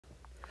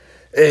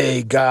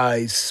Hey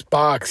guys,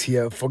 Sparks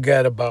here.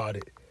 Forget about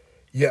it.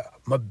 Yeah,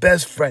 my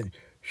best friend.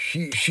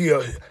 She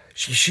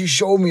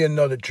showed me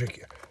another trick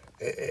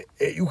here.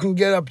 You can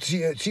get up.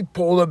 See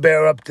polar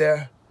bear up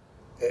there.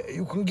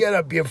 You can get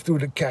up here through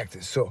the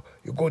cactus. So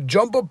you go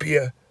jump up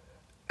here,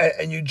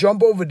 and you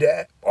jump over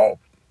there. Oh,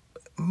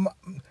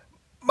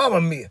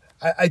 Mamma mia!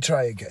 I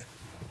try again.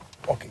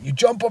 Okay, you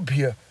jump up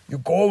here. You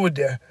go over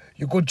there.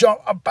 You go jump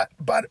up,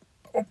 but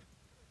oh,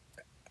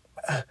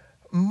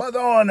 mother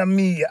on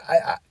me.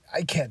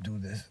 I can't do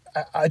this.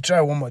 I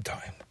try one more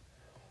time.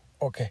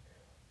 Okay.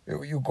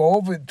 You go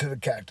over to the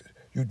cactus.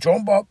 You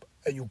jump up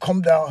and you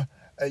come down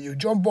and you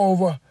jump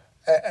over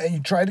and you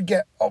try to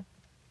get up.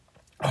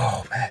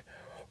 Oh man.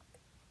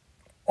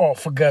 Oh,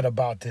 forget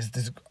about this.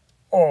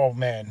 Oh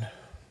man.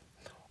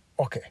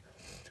 Okay.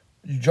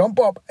 You jump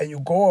up and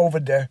you go over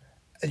there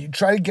and you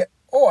try to get.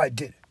 Oh, I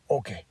did it.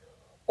 Okay.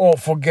 Oh,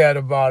 forget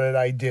about it.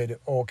 I did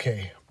it.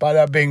 Okay.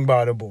 Bada bing,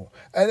 bada boom.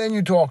 And then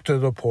you talk to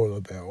the polar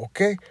bear.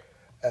 Okay.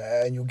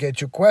 And you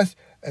get your quest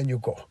and you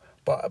go.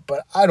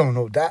 But I don't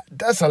know,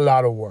 that's a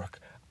lot of work.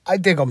 I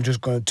think I'm just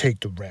gonna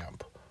take the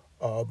ramp.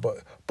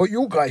 But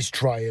you guys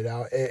try it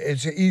out.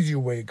 It's an easier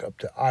way to get up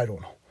there. I don't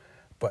know.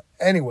 But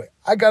anyway,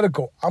 I gotta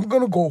go. I'm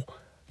gonna go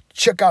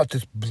check out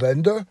this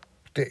blender.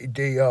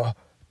 They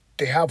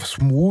have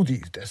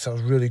smoothies that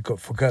sounds really good.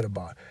 Forget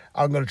about it.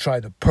 I'm gonna try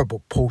the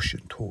purple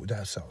potion too.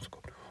 That sounds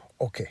good.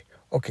 Okay,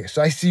 okay.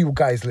 So I see you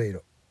guys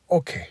later.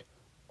 Okay,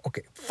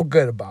 okay.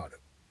 Forget about it.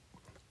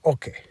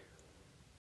 Okay.